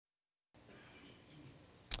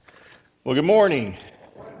Well, good morning.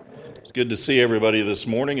 It's good to see everybody this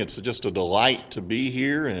morning. It's just a delight to be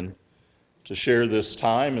here and to share this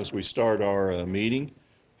time as we start our meeting.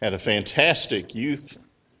 Had a fantastic youth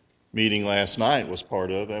meeting last night, was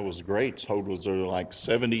part of. That was great. Told was there like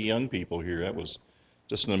 70 young people here. That was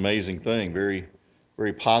just an amazing thing. Very,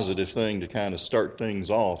 very positive thing to kind of start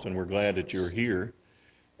things off, and we're glad that you're here.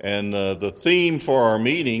 And the theme for our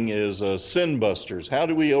meeting is Sin Busters. How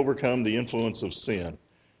do we overcome the influence of sin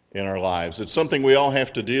in our lives? It's something we all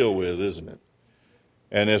have to deal with, isn't it?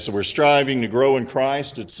 And as we're striving to grow in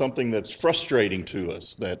Christ, it's something that's frustrating to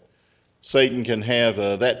us that Satan can have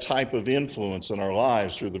that type of influence in our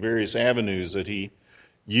lives through the various avenues that he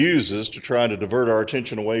uses to try to divert our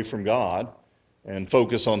attention away from God and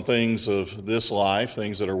focus on things of this life,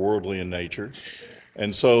 things that are worldly in nature.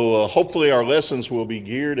 And so hopefully our lessons will be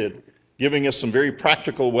geared at giving us some very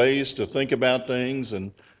practical ways to think about things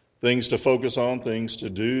and things to focus on, things to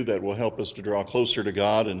do that will help us to draw closer to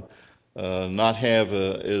God and not have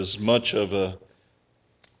as much of a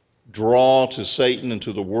draw to Satan and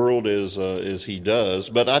to the world as he does.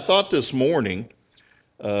 But I thought this morning,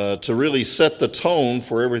 to really set the tone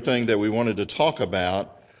for everything that we wanted to talk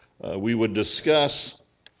about, we would discuss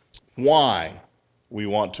why we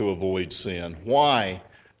want to avoid sin, why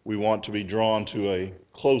we want to be drawn to a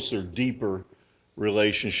closer, deeper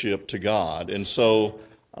relationship to God. And so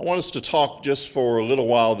I want us to talk just for a little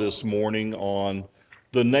while this morning on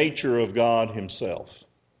the nature of God himself.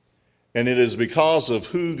 And it is because of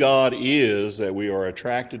who God is that we are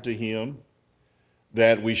attracted to him,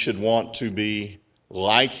 that we should want to be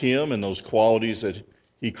like him and those qualities that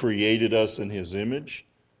he created us in his image,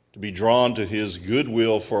 to be drawn to his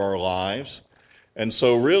goodwill for our lives. And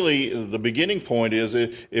so really the beginning point is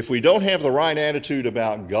if we don't have the right attitude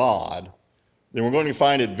about God, then we're going to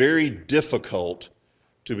find it very difficult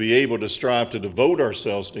to be able to strive to devote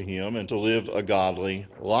ourselves to him and to live a godly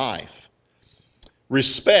life.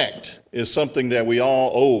 Respect is something that we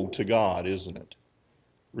all owe to God, isn't it?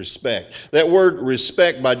 Respect. That word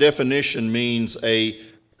respect by definition means a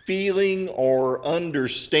feeling or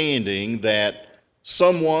understanding that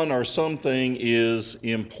someone or something is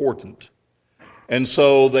important. And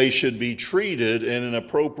so they should be treated in an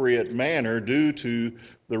appropriate manner due to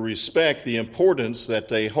the respect, the importance that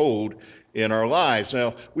they hold in our lives.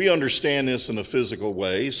 Now, we understand this in a physical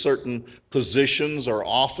way. Certain positions or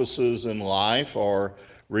offices in life are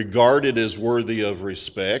regarded as worthy of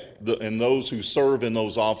respect. And those who serve in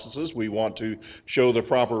those offices, we want to show the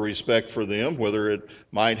proper respect for them, whether it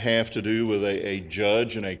might have to do with a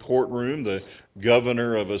judge in a courtroom, the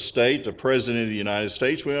governor of a state, the president of the United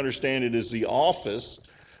States. We understand it is the office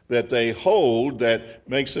that they hold that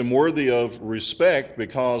makes them worthy of respect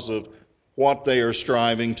because of what they are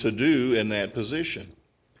striving to do in that position.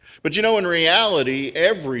 But in reality,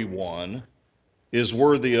 everyone is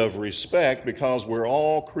worthy of respect because we're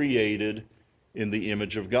all created in the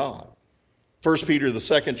image of God. 1 Peter, the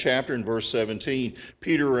second chapter, in verse 17,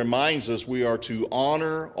 Peter reminds us we are to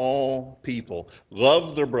honor all people,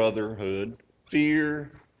 love the brotherhood,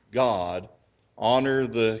 fear God, honor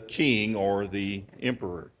the king or the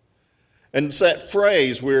emperor. And it's that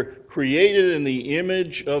phrase, we're created in the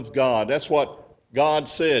image of God. That's what God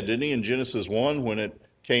said, didn't he, in Genesis 1, when it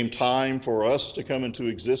came time for us to come into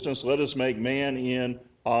existence? Let us make man in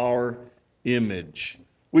our image.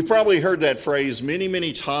 We've probably heard that phrase many,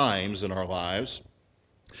 many times in our lives,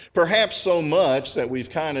 perhaps so much that we've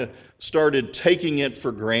kind of started taking it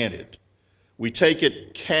for granted. We take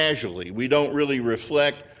it casually. We don't really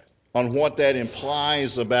reflect on what that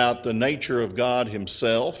implies about the nature of God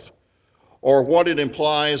himself, or what it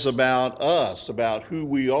implies about us, about who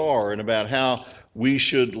we are, and about how we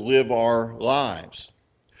should live our lives.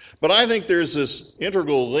 But I think there's this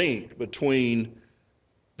integral link between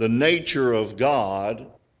the nature of God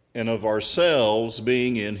and of ourselves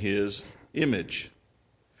being in his image.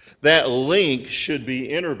 That link should be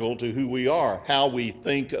integral to who we are, how we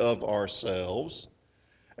think of ourselves,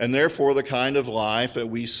 and therefore the kind of life that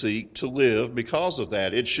we seek to live because of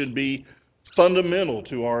that. It should be fundamental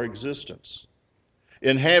to our existence.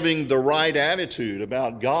 In having the right attitude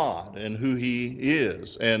about God and who he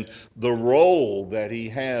is and the role that he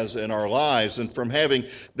has in our lives, and from having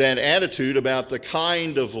that attitude about the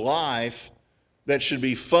kind of life that should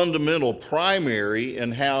be fundamental, primary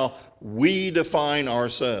in how we define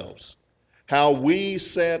ourselves, how we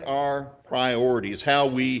set our priorities, how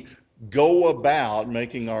we go about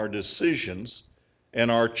making our decisions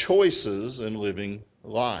and our choices in living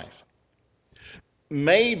life.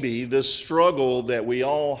 Maybe the struggle that we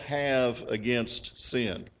all have against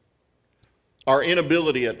sin, our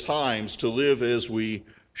inability at times to live as we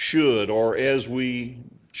should or as we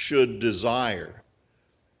should desire.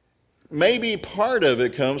 Maybe part of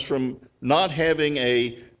it comes from not having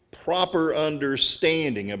a proper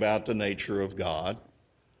understanding about the nature of God,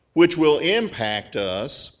 which will impact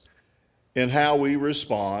us in how we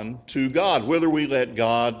respond to God, whether we let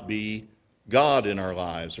God be God in our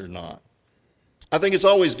lives or not. I think it's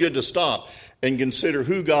always good to stop and consider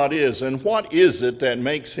who God is and what is it that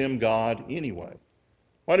makes him God anyway.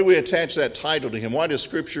 Why do we attach that title to him? Why does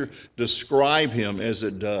Scripture describe him as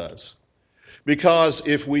it does? Because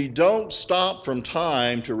if we don't stop from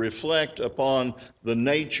time to reflect upon the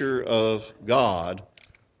nature of God,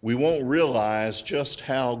 we won't realize just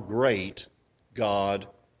how great God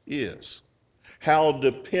is, how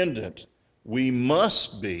dependent we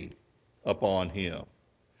must be upon him,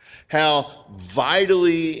 how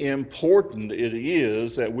vitally important it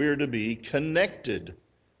is that we're to be connected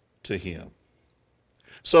to him.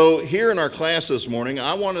 So here in our class this morning,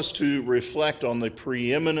 I want us to reflect on the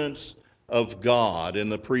preeminence of God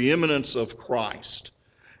and the preeminence of Christ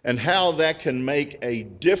and how that can make a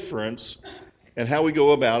difference in how we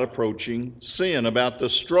go about approaching sin, about the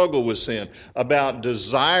struggle with sin, about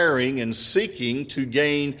desiring and seeking to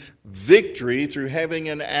gain victory through having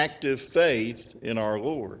an active faith in our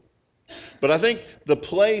Lord. But I think the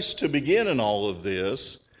place to begin in all of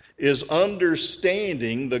this is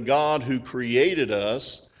understanding the God who created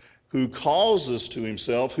us, who calls us to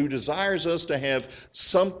himself, who desires us to have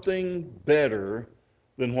something better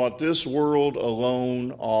than what this world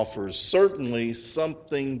alone offers. Certainly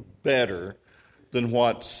something better than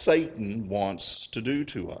what Satan wants to do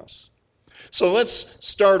to us. So let's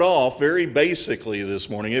start off very basically this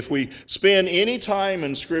morning. If we spend any time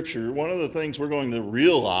in Scripture, one of the things we're going to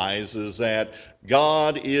realize is that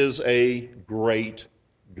God is a great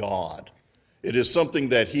God. It is something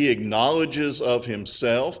that he acknowledges of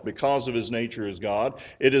himself because of his nature as God.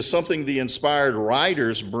 It is something the inspired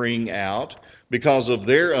writers bring out because of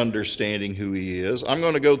their understanding who he is. I'm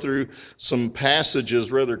going to go through some passages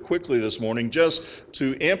rather quickly this morning just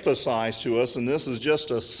to emphasize to us, and this is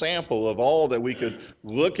just a sample of all that we could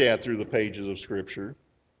look at through the pages of Scripture,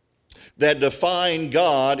 that define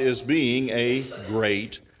God as being a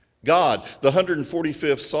great God. The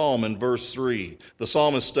 145th Psalm in verse 3, the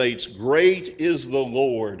psalmist states, "Great is the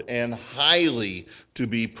Lord and highly to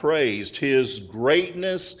be praised. His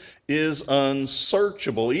greatness is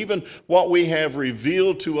unsearchable." Even what we have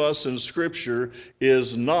revealed to us in Scripture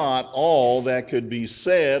is not all that could be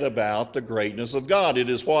said about the greatness of God.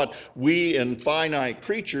 It is what we and finite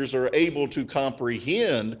creatures are able to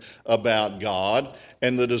comprehend about God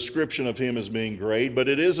and the description of him as being great, but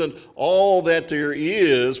it isn't all that there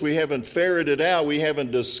is. We haven't ferreted out, we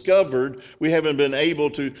haven't discovered, we haven't been able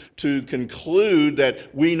to conclude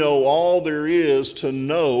that we know all there is to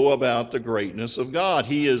know about the greatness of God.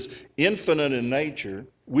 He is infinite in nature.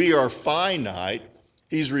 We are finite.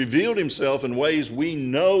 He's revealed himself in ways we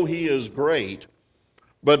know he is great,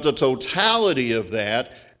 but the totality of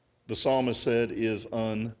that, the psalmist said, is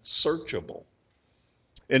unsearchable.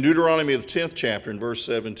 In Deuteronomy, the 10th chapter, in verse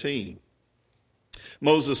 17,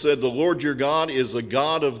 Moses said, "The Lord your God is the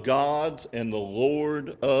God of gods and the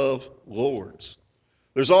Lord of lords."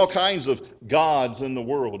 There's all kinds of gods in the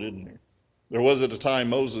world, isn't there? There was at the time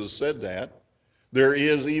Moses said that. There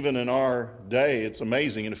is even in our day. It's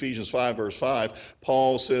amazing. In Ephesians 5, verse 5,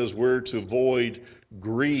 Paul says we're to avoid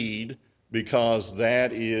greed because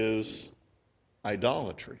that is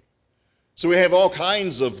idolatry. So we have all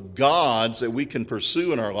kinds of gods that we can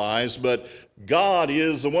pursue in our lives, but God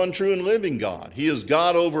is the one true and living God. He is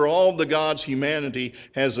God over all the gods humanity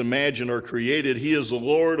has imagined or created. He is the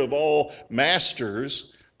Lord of all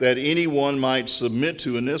masters that anyone might submit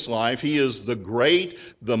to in this life. He is the great,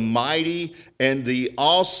 the mighty, and the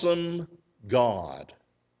awesome God.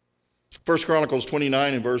 1 Chronicles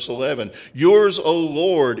 29 and verse 11, "Yours, O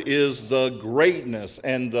Lord, is the greatness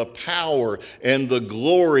and the power and the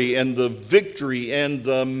glory and the victory and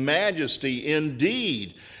the majesty.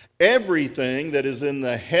 Indeed, everything that is in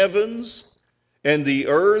the heavens and the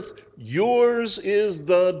earth, yours is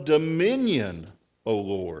the dominion, O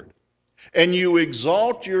Lord. And you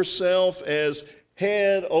exalt yourself as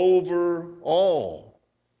head over all."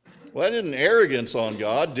 Well, that isn't arrogance on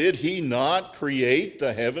God. Did he not create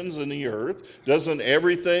the heavens and the earth? Doesn't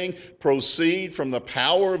everything proceed from the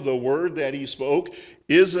power of the word that he spoke?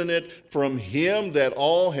 Isn't it from him that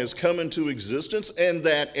all has come into existence and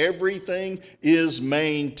that everything is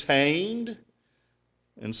maintained?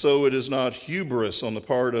 And so it is not hubris on the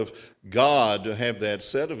part of God to have that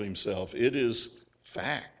said of himself. It is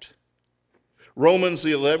fact. Romans,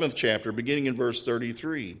 the 11th chapter, beginning in verse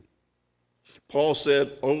 33. Paul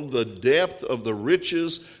said, "Oh, the depth of the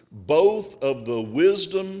riches, both of the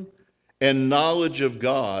wisdom and knowledge of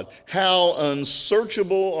God. How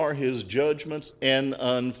unsearchable are his judgments and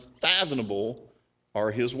unfathomable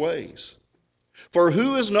are his ways. For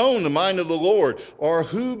who has known the mind of the Lord, or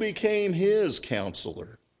who became his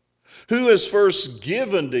counselor? Who has first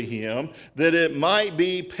given to him that it might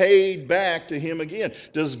be paid back to him again?"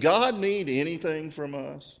 Does God need anything from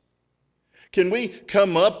us? Can we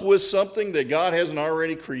come up with something that God hasn't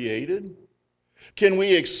already created? Can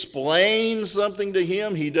we explain something to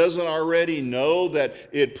him he doesn't already know that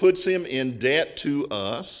it puts him in debt to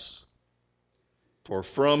us? For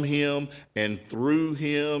from him and through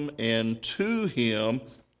him and to him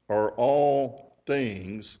are all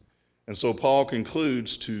things. And so Paul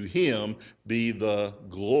concludes, "To him be the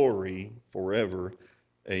glory forever.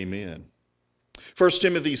 Amen." 1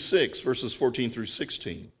 Timothy 6, verses 14 through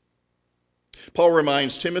 16. Paul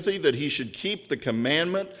reminds Timothy that he should keep the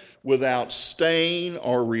commandment without stain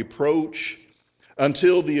or reproach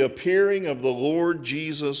until the appearing of the Lord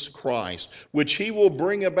Jesus Christ, which he will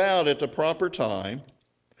bring about at the proper time.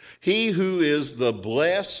 He who is the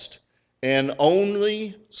blessed and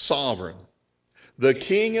only sovereign, the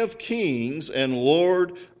King of kings and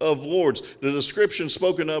Lord of lords. The description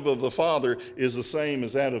spoken of the Father is the same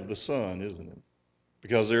as that of the Son, isn't it?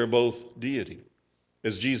 Because they're both deity.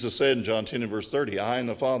 As Jesus said in John 10 and verse 30, "I and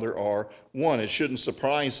the Father are one." It shouldn't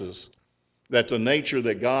surprise us that the nature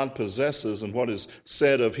that God possesses and what is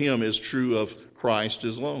said of him is true of Christ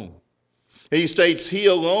alone. He states he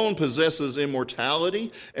alone possesses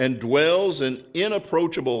immortality and dwells in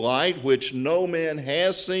inapproachable light, which no man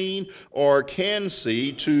has seen or can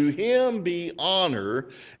see. To him be honor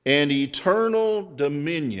and eternal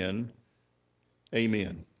dominion.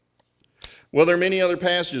 Amen. Well, there are many other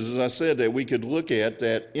passages, as I said, that we could look at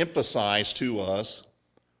that emphasize to us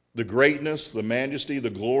the greatness, the majesty, the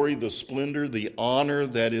glory, the splendor, the honor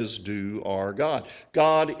that is due our God.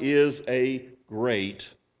 God is a great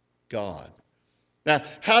God. Now,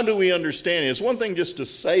 how do we understand it? It's one thing just to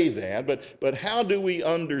say that, but how do we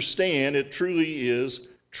understand it truly is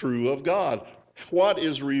true of God? What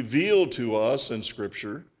is revealed to us in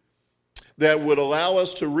Scripture that would allow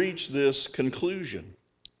us to reach this conclusion?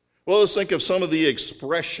 Well, let's think of some of the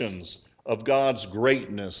expressions of God's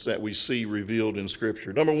greatness that we see revealed in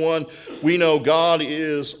Scripture. Number one, we know God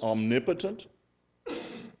is omnipotent.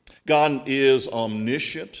 God is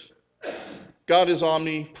omniscient. God is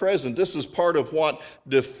omnipresent. This is part of what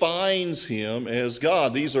defines him as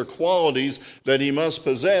God. These are qualities that he must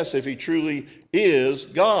possess if he truly is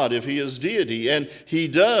God, if he is deity. And he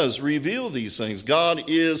does reveal these things. God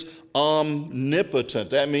is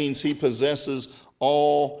omnipotent. That means he possesses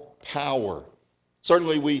all power.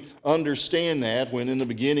 Certainly we understand that when in the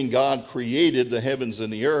beginning God created the heavens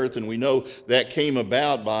and the earth, and we know that came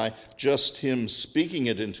about by just him speaking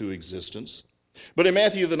it into existence. But in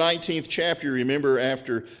Matthew the 19th chapter, remember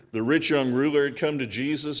after the rich young ruler had come to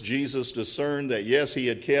Jesus, Jesus discerned that yes, he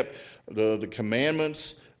had kept the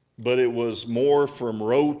commandments, but it was more from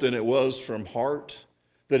rote than it was from heart.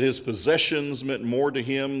 That his possessions meant more to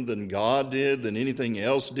him than God did, than anything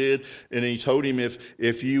else did. And he told him,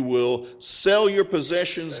 if you will sell your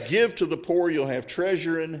possessions, give to the poor, you'll have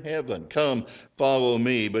treasure in heaven. Come, follow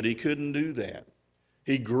me. But he couldn't do that.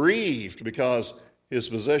 He grieved because his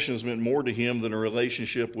possessions meant more to him than a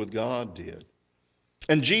relationship with God did.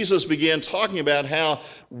 And Jesus began talking about how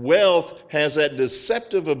wealth has that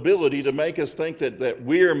deceptive ability to make us think that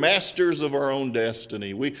we're masters of our own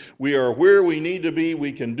destiny. We are where we need to be.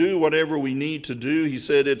 We can do whatever we need to do. He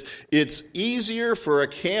said it's easier for a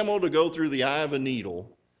camel to go through the eye of a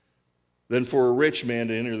needle than for a rich man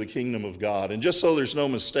to enter the kingdom of God. And just so there's no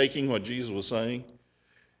mistaking what Jesus was saying,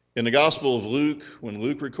 in the Gospel of Luke, when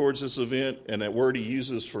Luke records this event, and that word he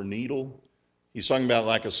uses for needle, he's talking about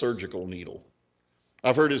like a surgical needle.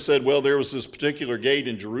 I've heard it said, well, there was this particular gate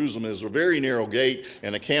in Jerusalem. It was a very narrow gate,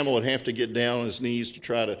 and a camel would have to get down on his knees to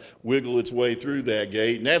try to wiggle its way through that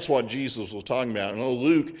gate. And that's what Jesus was talking about. And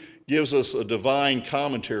Luke gives us a divine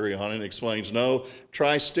commentary on it and explains, no,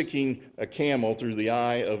 try sticking a camel through the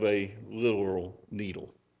eye of a literal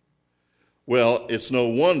needle. Well, it's no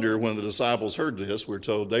wonder when the disciples heard this, we're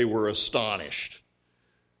told they were astonished.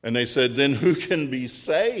 And they said, then who can be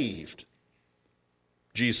saved?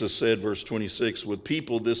 Jesus said, verse 26, with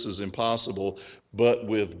people this is impossible, but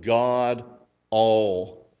with God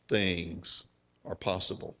all things are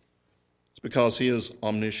possible. It's because he is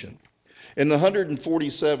omniscient. In the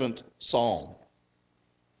 147th Psalm,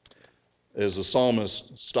 as the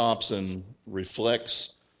psalmist stops and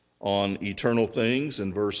reflects on eternal things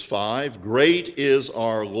in verse 5. Great is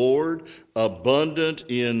our Lord, abundant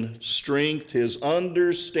in strength. His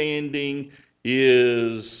understanding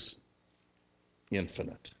is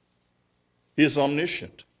infinite. He is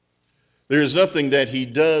omniscient. There is nothing that he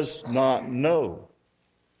does not know.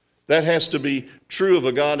 That has to be true of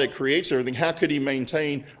a God that creates everything. How could he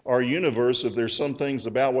maintain our universe if there's some things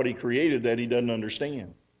about what he created that he doesn't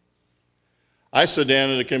understand? I sit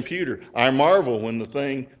down at a computer. I marvel when the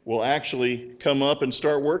thing will actually come up and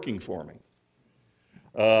start working for me.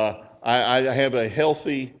 I have a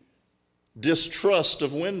healthy distrust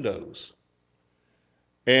of Windows.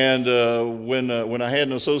 And when I had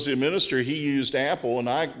an associate minister, he used Apple, and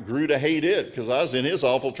I grew to hate it because I was in his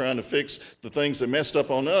office trying to fix the things that messed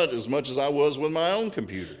up on it as much as I was with my own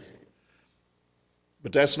computer.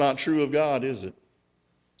 But that's not true of God, is it?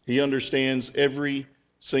 He understands every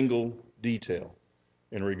single detail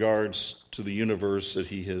in regards to the universe that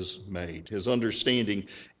he has made. His understanding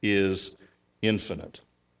is infinite.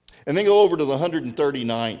 And then go over to the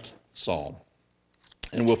 139th Psalm,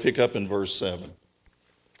 and we'll pick up in verse 7.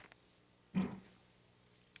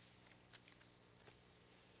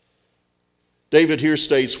 David here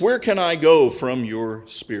states, "Where can I go from your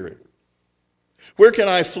spirit? Where can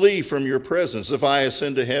I flee from your presence? If I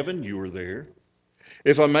ascend to heaven, you are there.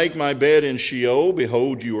 If I make my bed in Sheol,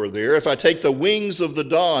 behold, you are there. If I take the wings of the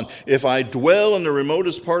dawn, if I dwell in the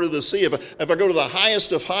remotest part of the sea, if I go to the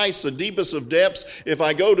highest of heights, the deepest of depths, if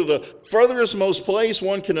I go to the furthest most place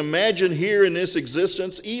one can imagine here in this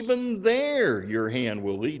existence, even there your hand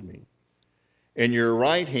will lead me, and your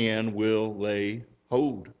right hand will lay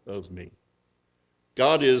hold of me."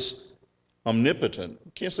 God is omnipotent.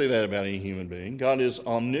 You can't say that about any human being. God is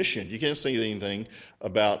omniscient. You can't say anything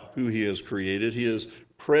about who he has created. He is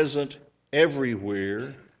present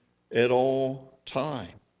everywhere at all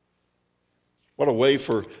time. What a way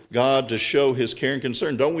for God to show his care and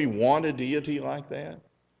concern. Don't we want a deity like that?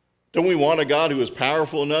 Don't we want a God who is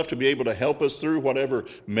powerful enough to be able to help us through whatever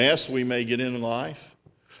mess we may get in life?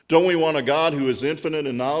 Don't we want a God who is infinite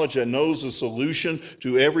in knowledge that knows the solution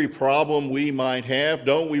to every problem we might have?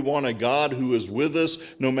 Don't we want a God who is with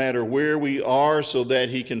us no matter where we are so that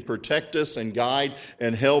he can protect us and guide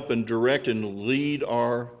and help and direct and lead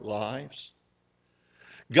our lives?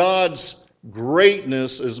 God's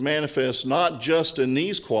greatness is manifest not just in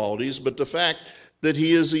these qualities, but the fact that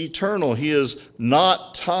he is eternal. He is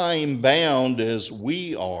not time-bound as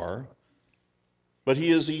we are, but he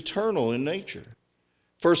is eternal in nature.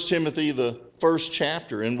 1 Timothy, the first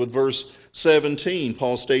chapter, and with verse 17,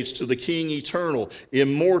 Paul states, "To the King eternal,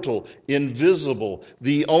 immortal, invisible,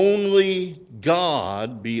 the only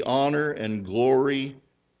God, be honor and glory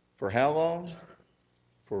for how long?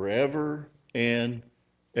 Forever and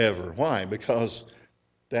ever." Why? Because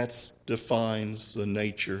that defines the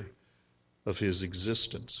nature of his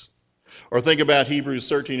existence. Or think about Hebrews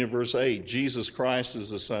 13 and verse 8. Jesus Christ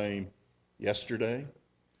is the same yesterday.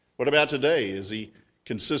 What about today? Is he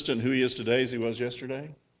consistent who he is today as he was yesterday?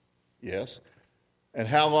 Yes. And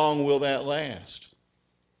how long will that last?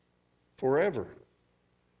 Forever.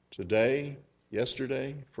 Today,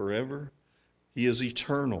 yesterday, forever. He is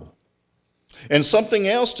eternal. And something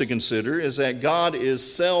else to consider is that God is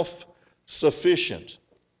self-sufficient.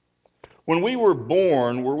 When we were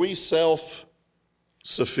born, were we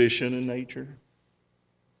self-sufficient in nature?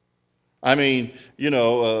 I mean,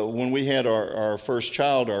 when we had our first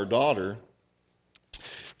child, our daughter,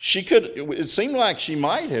 it seemed like she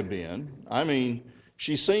might have been. I mean,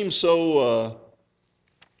 she seemed so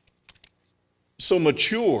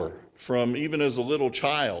mature from even as a little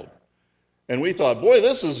child. And we thought, boy,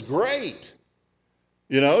 this is great.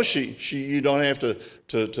 You don't have to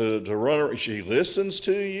run her. She listens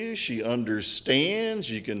to you. She understands.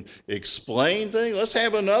 You can explain things. Let's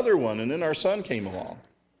have another one. And then our son came along.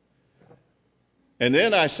 And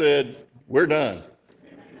then I said, we're done.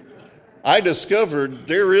 I discovered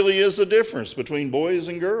there really is a difference between boys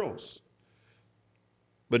and girls.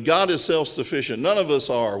 But God is self-sufficient. None of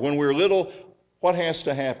us are. When we're little, what has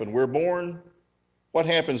to happen? We're born. What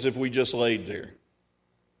happens if we just laid there?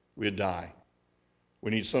 We'd die.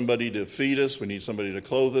 We need somebody to feed us. We need somebody to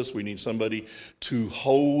clothe us. We need somebody to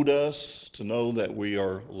hold us, to know that we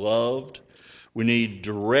are loved. We need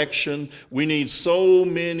direction. We need so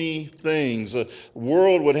many things. The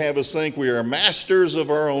world would have us think we are masters of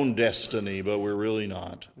our own destiny, but we're really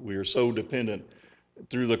not. We are so dependent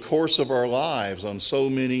through the course of our lives on so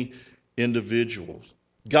many individuals.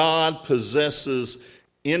 God possesses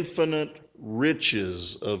infinite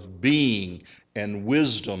riches of being and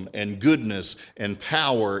wisdom and goodness and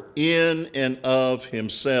power in and of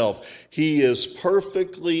himself. He is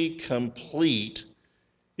perfectly complete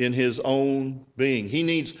in his own being. He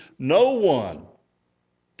needs no one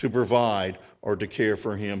to provide or to care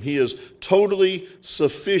for him. He is totally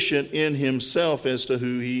sufficient in himself as to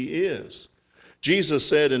who he is. Jesus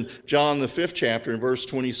said in John the 5th chapter in verse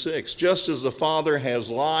 26, just as the Father has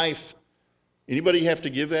life, anybody have to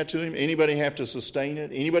give that to him? Anybody have to sustain it?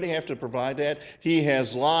 Anybody have to provide that? He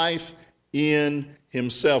has life in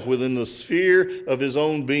himself. Within the sphere of his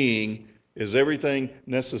own being is everything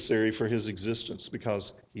necessary for his existence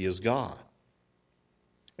because he is God.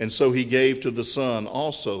 And so he gave to the Son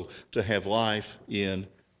also to have life in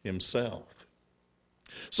himself.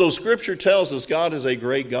 So Scripture tells us God is a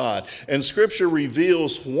great God, and Scripture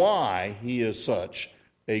reveals why he is such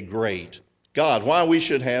a great God, why we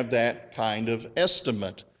should have that kind of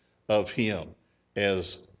estimate of him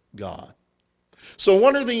as God. So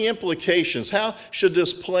what are the implications? How should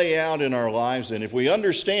this play out in our lives then? If we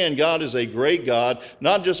understand God is a great God,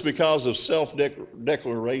 not just because of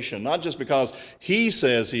self-declaration, not just because he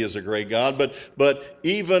says he is a great God, but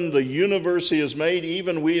even the universe he has made,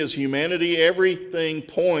 even we as humanity, everything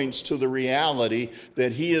points to the reality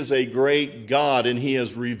that he is a great God, and he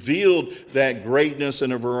has revealed that greatness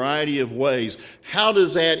in a variety of ways. How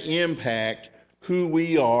does that impact who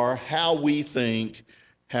we are, how we think,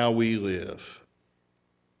 how we live?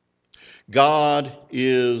 God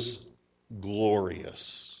is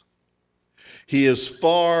glorious. He is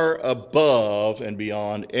far above and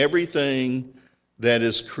beyond everything that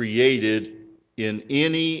is created in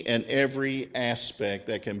any and every aspect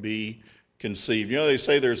that can be conceived. You know, they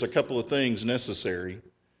say there's a couple of things necessary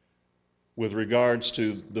with regards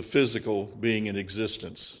to the physical being in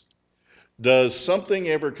existence. Does something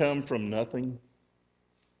ever come from nothing?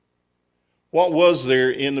 What was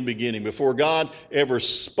there in the beginning? Before God ever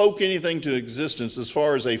spoke anything to existence as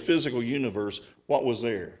far as a physical universe, what was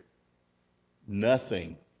there?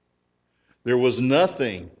 Nothing. There was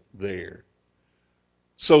nothing there.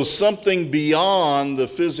 So something beyond the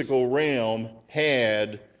physical realm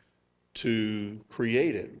had to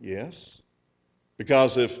create it, yes?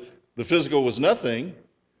 Because if the physical was nothing,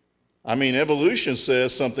 evolution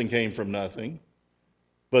says something came from nothing,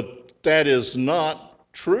 but that is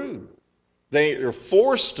not true. They are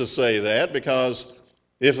forced to say that because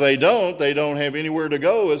if they don't have anywhere to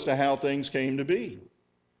go as to how things came to be,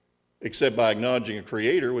 except by acknowledging a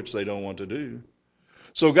creator, which they don't want to do.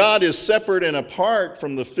 So God is separate and apart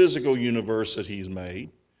from the physical universe that he's made.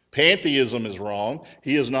 Pantheism is wrong.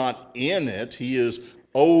 He is not in it. He is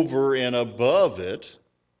over and above it.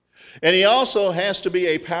 And he also has to be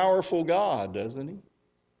a powerful God, doesn't he?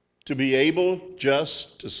 To be able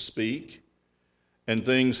just to speak and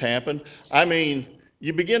things happen.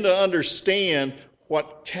 You begin to understand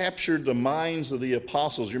what captured the minds of the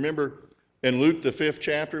apostles. You remember in Luke the 5th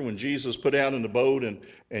chapter when Jesus put out in the boat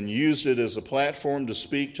and used it as a platform to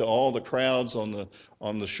speak to all the crowds on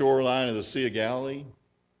the shoreline of the Sea of Galilee?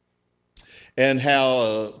 And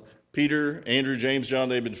how Peter, Andrew, James, John,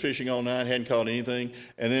 they've been fishing all night, hadn't caught anything.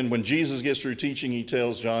 And then when Jesus gets through teaching, he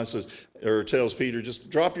tells Peter, just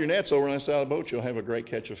drop your nets over on that side of the boat, you'll have a great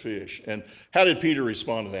catch of fish. And how did Peter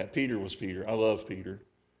respond to that? Peter was Peter. I love Peter.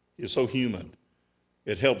 He's so human.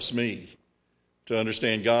 It helps me to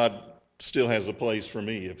understand God still has a place for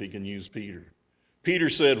me if he can use Peter. Peter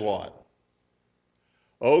said what?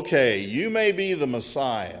 Okay, you may be the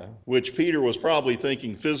Messiah, which Peter was probably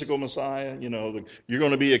thinking physical Messiah. You're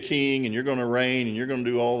going to be a king and you're going to reign and you're going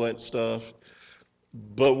to do all that stuff.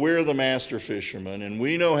 But we're the master fishermen and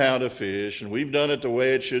we know how to fish and we've done it the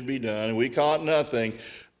way it should be done and we caught nothing.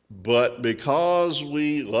 But because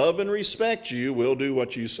we love and respect you, we'll do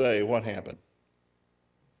what you say. What happened?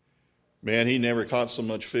 Man, he never caught so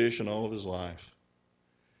much fish in all of his life.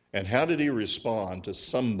 And how did he respond to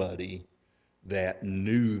somebody that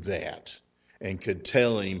knew that and could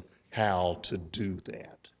tell him how to do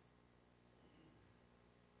that?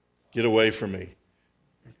 Get away from me.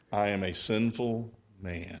 I am a sinful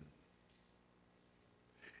man.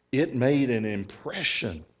 It made an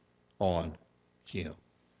impression on him.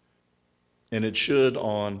 And it should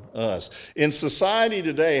on us. In society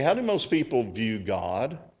today, how do most people view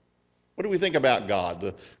God? What do we think about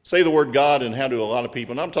God? Say the word God and how do a lot of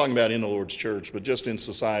people, and I'm talking about in the Lord's church, but just in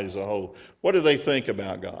society as a whole, what do they think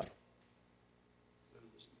about God?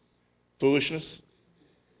 Foolishness?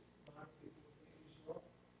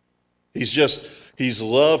 He's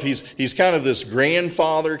love. He's kind of this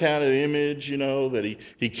grandfather kind of image, that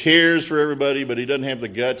he cares for everybody, but he doesn't have the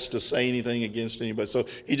guts to say anything against anybody. So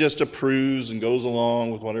he just approves and goes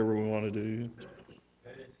along with whatever we want to do.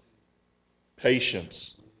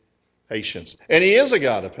 Patience. And he is a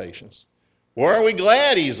God of patience. Well, aren't we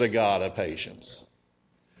glad he's a God of patience?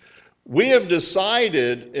 We have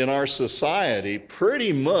decided in our society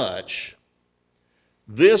pretty much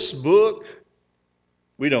this book,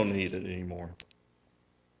 we don't need it anymore.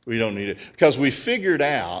 We don't need it. Because we figured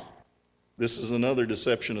out, this is another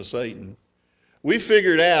deception of Satan, we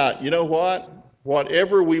figured out, you know what?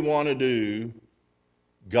 Whatever we want to do,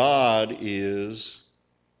 God is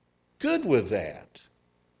good with that.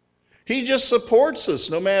 He just supports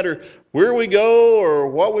us no matter where we go or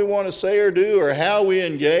what we want to say or do or how we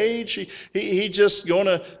engage. He just going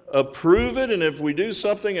to approve it, and if we do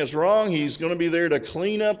something that's wrong, he's going to be there to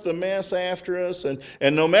clean up the mess after us.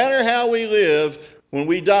 And no matter how we live, when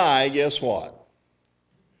we die, guess what?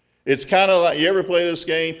 It's kind of like, you ever play this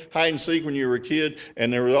game, hide and seek, when you were a kid,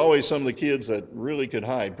 and there were always some of the kids that really could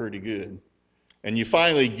hide pretty good. And you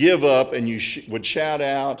finally give up and you would shout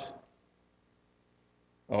out,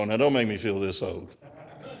 oh, now don't make me feel this old.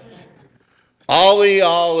 Ollie,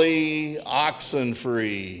 Ollie, oxen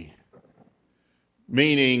free.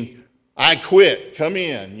 Meaning, I quit, come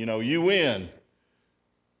in, you win.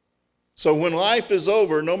 So when life is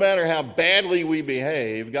over, no matter how badly we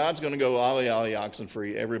behave, God's going to go, Ollie, Ollie, oxen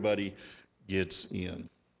free. Everybody gets in.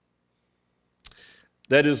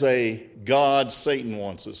 That is a God Satan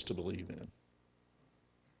wants us to believe in.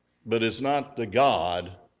 But it's not the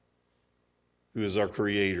God who is our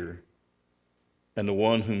creator and the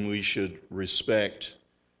one whom we should respect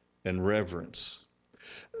and reverence.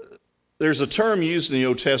 There's a term used in the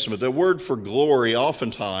Old Testament. The word for glory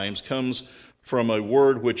oftentimes comes from a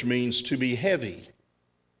word which means to be heavy.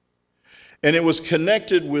 And it was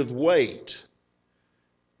connected with weight,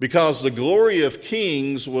 because the glory of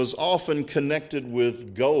kings was often connected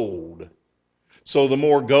with gold. So the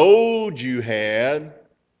more gold you had,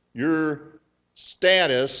 your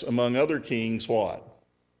status among other kings, what?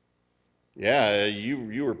 Yeah,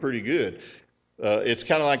 you were pretty good. It's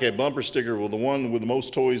kind of like a bumper sticker, well, the one with the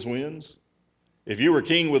most toys wins. If you were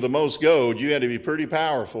king with the most gold, you had to be pretty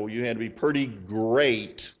powerful. You had to be pretty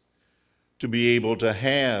great to be able to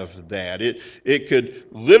have that. It could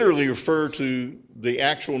literally refer to the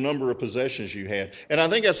actual number of possessions you had. And I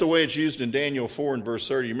think that's the way it's used in Daniel 4 and verse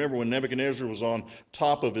 30. You remember when Nebuchadnezzar was on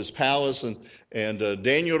top of his palace, and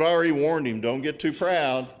Daniel had already warned him, don't get too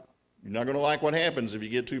proud. You're not going to like what happens if you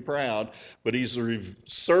get too proud. But he's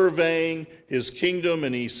surveying his kingdom,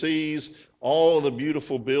 and he sees all of the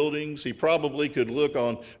beautiful buildings. He probably could look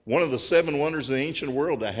on one of the 7 wonders of the ancient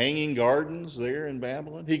world, the Hanging Gardens there in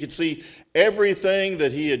Babylon. He could see everything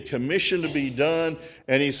that he had commissioned to be done,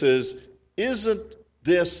 and he says, isn't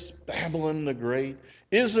this Babylon the Great?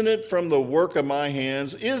 Isn't it from the work of my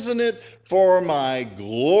hands? Isn't it for my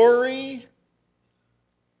glory?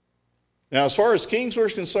 Now, as far as kings were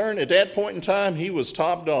concerned, at that point in time, he was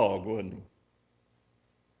top dog, wasn't he?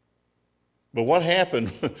 But what happened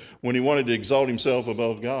when he wanted to exalt himself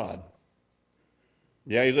above God?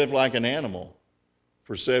 Yeah, he lived like an animal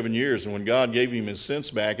for 7 years. And when God gave him his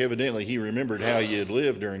sense back, evidently he remembered how he had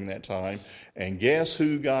lived during that time. And guess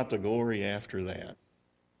who got the glory after that?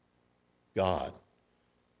 God.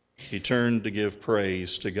 He turned to give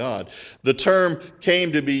praise to God. The term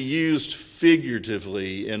came to be used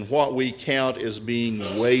figuratively in what we count as being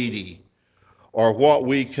weighty, or what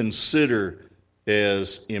we consider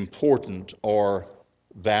as important or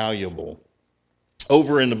valuable.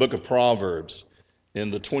 Over in the book of Proverbs,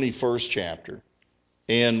 in the 21st chapter,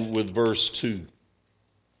 and with verse 2.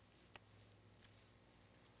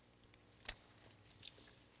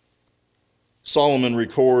 Solomon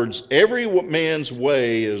records, every man's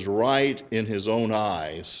way is right in his own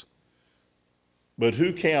eyes, but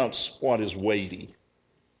who counts what is weighty?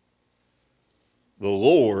 The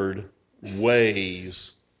Lord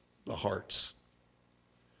weighs the hearts.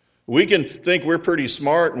 We can think we're pretty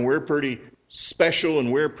smart and we're pretty special and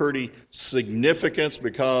we're pretty significant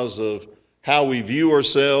because of how we view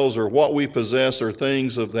ourselves or what we possess or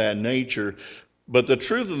things of that nature. But the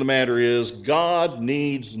truth of the matter is, God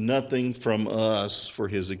needs nothing from us for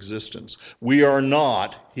his existence. We are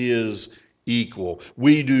not his equal.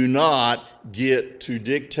 We do not get to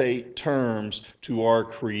dictate terms to our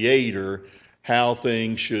Creator how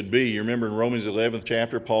things should be. You remember in Romans 11th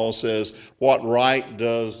chapter, Paul says, what right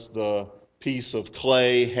does the piece of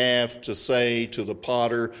clay have to say to the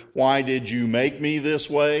potter, why did you make me this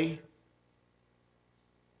way?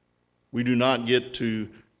 We do not get to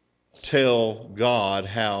tell God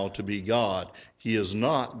how to be God. He is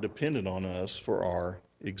not dependent on us for our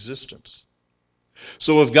existence.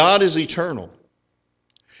 So if God is eternal,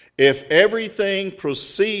 if everything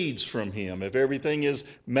proceeds from him, if everything is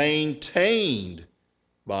maintained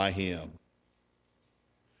by him,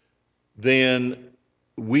 then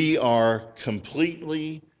we are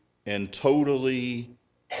completely and totally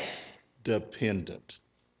dependent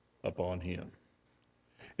upon him.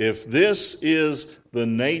 If this is the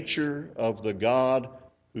nature of the God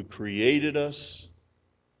who created us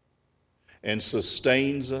and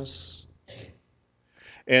sustains us,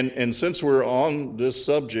 and since we're on this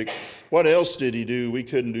subject, what else did he do we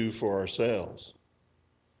couldn't do for ourselves?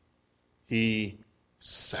 He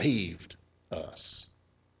saved us.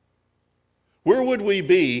 Where would we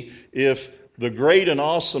be if the great and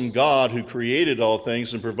awesome God who created all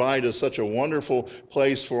things and provided us such a wonderful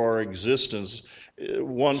place for our existence,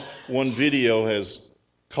 one video has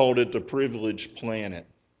called it the privileged planet.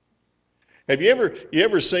 Have you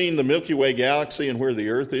ever seen the Milky Way galaxy and where the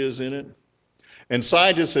Earth is in it? And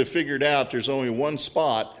scientists have figured out there's only one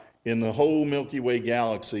spot in the whole Milky Way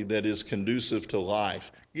galaxy that is conducive to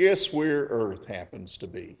life. Guess where Earth happens to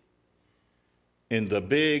be? In the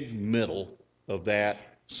big middle of that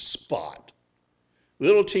spot.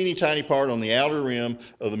 Little teeny tiny part on the outer rim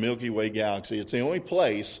of the Milky Way galaxy. It's the only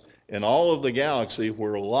place in all of the galaxy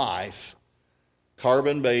where life,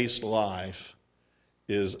 carbon-based life,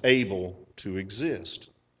 is able to exist.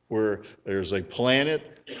 Where there's a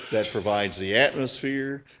planet that provides the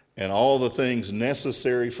atmosphere and all the things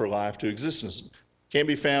necessary for life to exist. Can't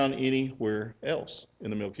be found anywhere else in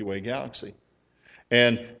the Milky Way galaxy.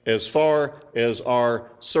 And as far as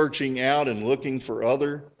our searching out and looking for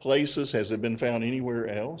other places, has it been found anywhere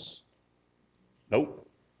else? Nope.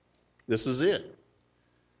 This is it.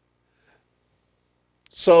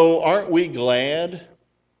 So aren't we glad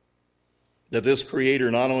that this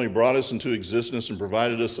Creator not only brought us into existence and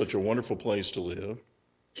provided us such a wonderful place to live,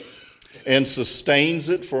 and sustains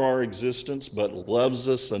it for our existence, but loves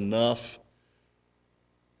us enough,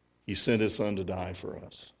 he sent his Son to die for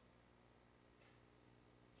us.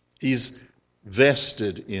 He's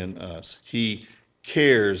vested in us. He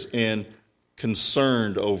cares and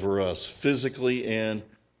concerned over us physically and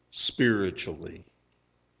spiritually.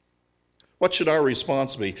 What should our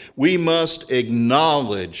response be? We must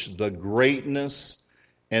acknowledge the greatness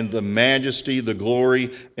and the majesty, the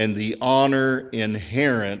glory, and the honor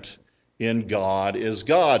inherent in God is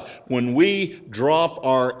God. When we drop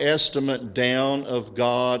our estimate down of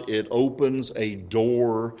God, it opens a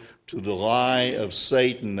door to the lie of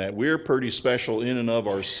Satan that we're pretty special in and of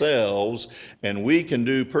ourselves, and we can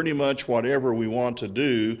do pretty much whatever we want to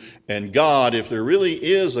do, and God, if there really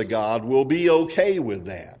is a God, will be okay with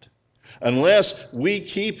that. Unless we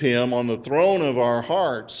keep him on the throne of our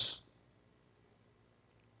hearts,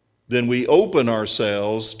 then we open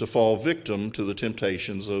ourselves to fall victim to the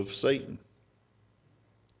temptations of Satan.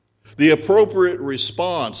 The appropriate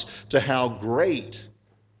response to how great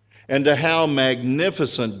and to how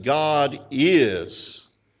magnificent God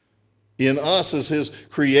is in us as his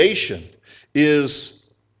creation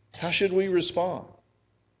is, how should we respond?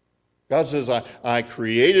 God says, I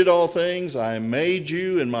created all things, I made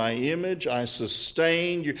you in my image, I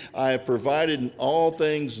sustained you, I have provided all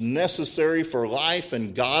things necessary for life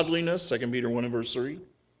and godliness, 2 Peter 1 and verse 3.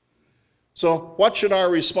 So what should our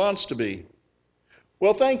response to be?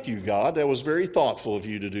 Well, thank you, God. That was very thoughtful of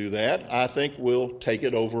you to do that. I think we'll take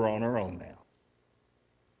it over on our own now.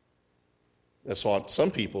 That's what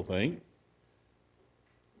some people think.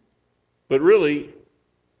 But really,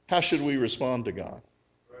 how should we respond to God?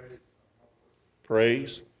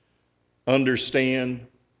 Praise. Understand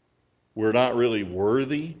we're not really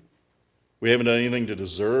worthy. We haven't done anything to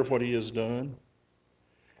deserve what he has done.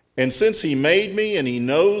 And since he made me and he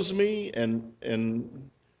knows me and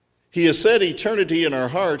he has set eternity in our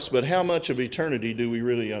hearts, but how much of eternity do we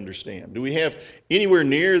really understand? Do we have anywhere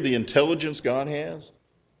near the intelligence God has?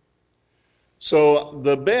 So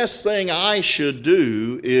the best thing I should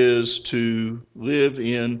do is to live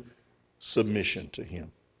in submission to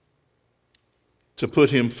him. To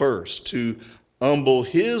put him first, to humble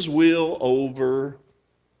his will over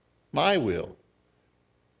my will.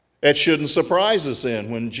 That shouldn't surprise us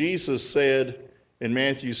then when Jesus said in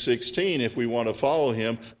Matthew 16, if we want to follow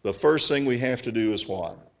him, the first thing we have to do is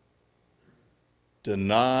what?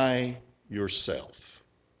 Deny yourself.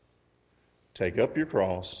 Take up your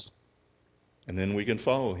cross, and then we can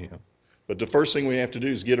follow him. But the first thing we have to do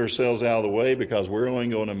is get ourselves out of the way because we're only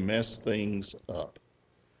going to mess things up.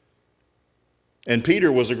 And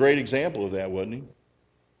Peter was a great example of that, wasn't he?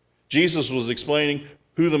 Jesus was explaining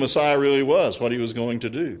who the Messiah really was, what he was going to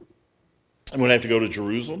do. I'm going to have to go to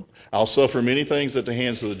Jerusalem. I'll suffer many things at the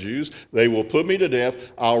hands of the Jews. They will put me to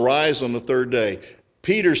death. I'll rise on the third day.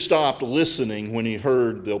 Peter stopped listening when he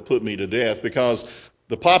heard they'll put me to death because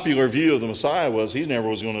the popular view of the Messiah was he never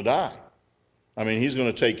was going to die. I mean, he's going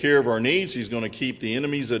to take care of our needs. He's going to keep the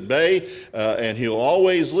enemies at bay, and he'll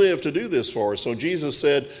always live to do this for us. So Jesus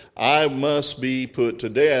said, I must be put to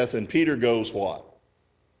death. And Peter goes, what?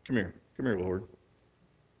 Come here, Lord.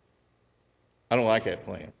 I don't like that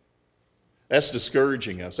plan. That's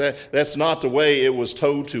discouraging us. That's not the way it was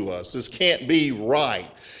told to us. This can't be right.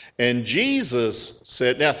 And Jesus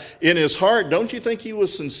said, now, in his heart, don't you think he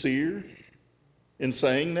was sincere in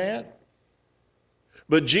saying that?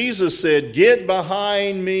 But Jesus said, get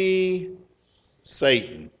behind me,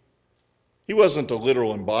 Satan. He wasn't the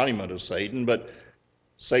literal embodiment of Satan, but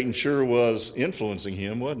Satan sure was influencing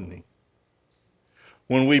him, wasn't he?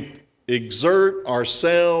 When we exert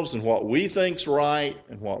ourselves in what we think's right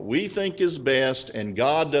and what we think is best, and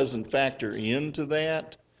God doesn't factor into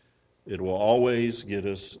that, it will always get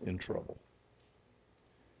us in trouble.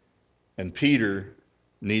 And Peter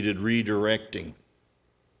needed redirecting.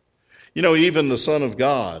 You know, even the Son of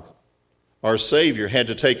God, our Savior, had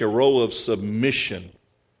to take a role of submission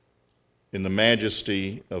in the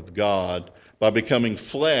majesty of God by becoming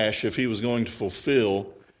flesh if he was going to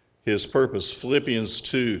fulfill his purpose. Philippians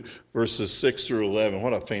 2, verses 6 through 11.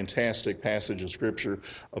 What a fantastic passage of Scripture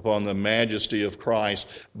upon the majesty of Christ,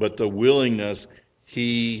 but the willingness.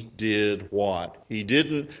 He did what? He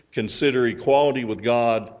didn't consider equality with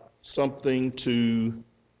God something to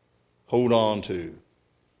hold on to.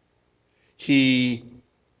 He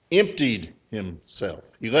emptied himself.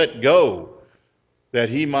 He let go that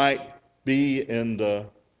he might be in the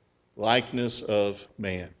likeness of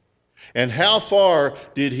man. And how far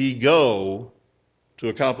did he go to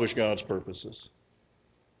accomplish God's purposes?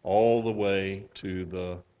 All the way to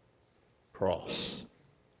the cross.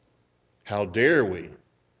 How dare we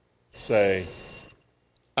say,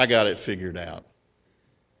 I got it figured out.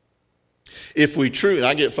 If we truly,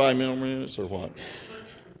 I get 5 more minutes or what?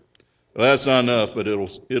 Well, that's not enough, but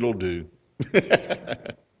it'll do.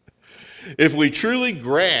 If we truly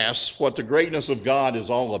grasp what the greatness of God is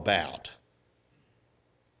all about,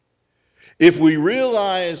 if we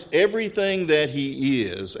realize everything that he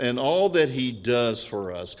is and all that he does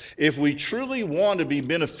for us, if we truly want to be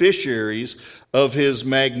beneficiaries of his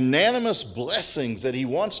magnanimous blessings that he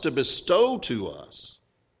wants to bestow to us,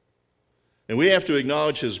 and we have to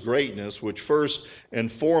acknowledge his greatness, which first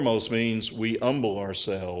and foremost means we humble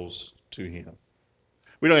ourselves to him.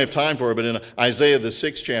 We don't have time for it, but in Isaiah, the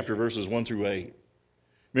 6th chapter, verses 1 through 8.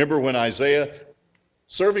 Remember when Isaiah,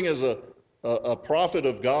 serving as a prophet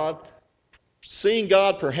of God, seeing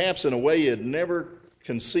God perhaps in a way he had never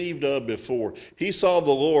conceived of before. He saw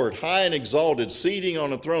the Lord high and exalted, seating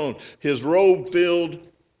on a throne. His robe filled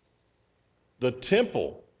the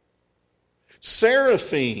temple.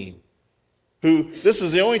 Seraphim, who, this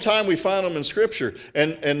is the only time we find them in Scripture,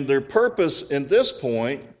 and their purpose in this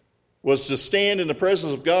point was to stand in the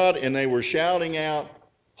presence of God, and they were shouting out,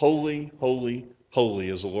 holy, holy, holy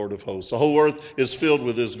is the Lord of hosts. The whole earth is filled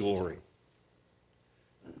with his glory.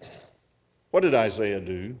 What did Isaiah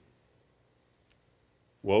do?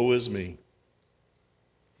 Woe is me.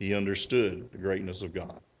 He understood the greatness of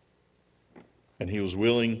God. And he was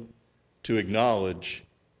willing to acknowledge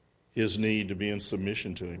his need to be in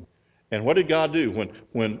submission to him. And what did God do?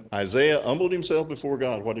 When Isaiah humbled himself before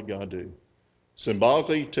God, what did God do?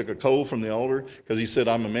 Symbolically, took a coal from the altar because he said,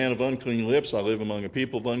 I'm a man of unclean lips. I live among a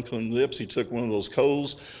people of unclean lips. He took one of those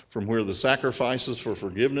coals from where the sacrifices for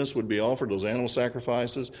forgiveness would be offered, those animal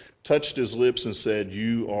sacrifices, touched his lips and said,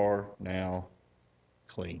 you are now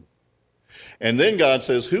clean. And then God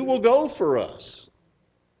says, who will go for us?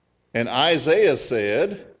 And Isaiah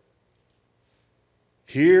said,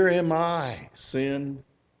 here am I, send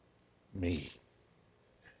me.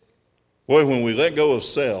 Boy, when we let go of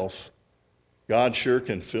self, God sure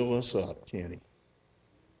can fill us up, can't he?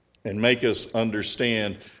 And make us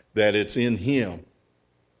understand that it's in him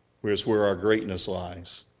where our greatness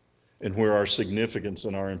lies and where our significance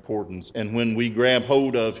and our importance. And when we grab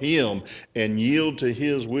hold of him and yield to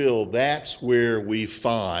his will, that's where we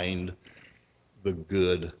find the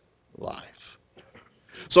good life.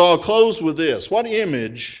 So I'll close with this. What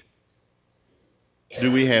image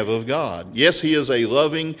do we have of God? Yes, he is a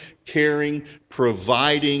loving, caring,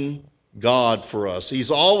 providing God for us.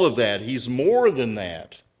 He's all of that. He's more than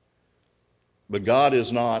that. But God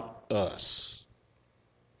is not us.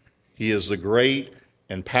 He is the great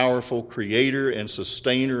and powerful creator and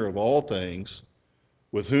sustainer of all things,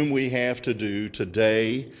 with whom we have to do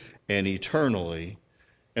today and eternally.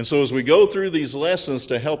 And so as we go through these lessons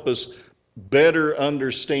to help us better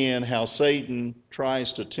understand how Satan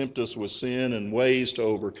tries to tempt us with sin and ways to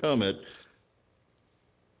overcome it,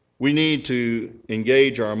 We need to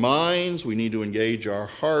engage our minds. We need to engage our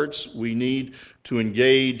hearts. We need to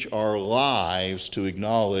engage our lives to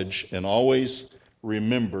acknowledge and always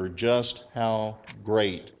remember just how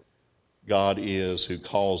great God is who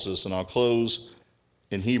calls us. And I'll close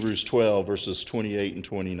in Hebrews 12, verses 28 and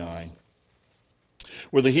 29,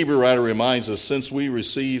 where the Hebrew writer reminds us, since we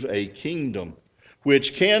receive a kingdom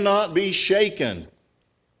which cannot be shaken,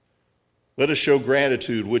 let us show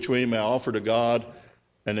gratitude, which we may offer to God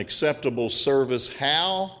an acceptable service.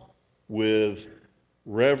 How? With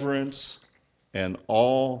reverence and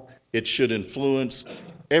awe. It should influence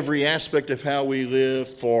every aspect of how we live,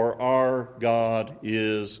 for our God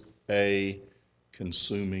is a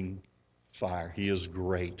consuming fire. He is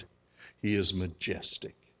great. He is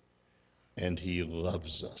majestic. And he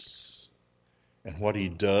loves us. And what he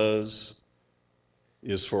does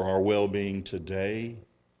is for our well-being today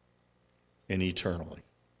and eternally.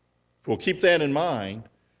 We'll keep that in mind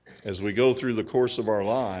as we go through the course of our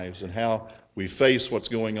lives and how we face what's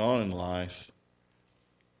going on in life.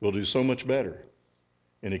 We'll do so much better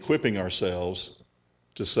in equipping ourselves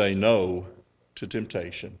to say no to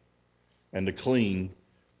temptation and to cling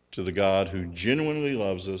to the God who genuinely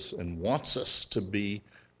loves us and wants us to be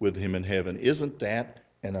with him in heaven. Isn't that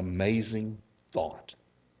an amazing thought?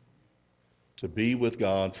 To be with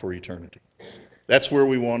God for eternity. That's where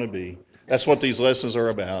we want to be. That's what these lessons are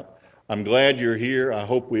about. I'm glad you're here. I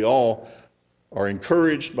hope we all are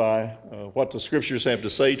encouraged by what the scriptures have to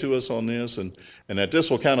say to us on this, and that this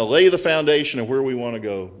will kind of lay the foundation of where we want to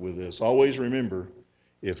go with this. Always remember,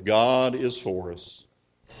 if God is for us,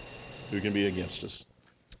 who can be against us?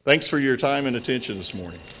 Thanks for your time and attention this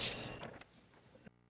morning.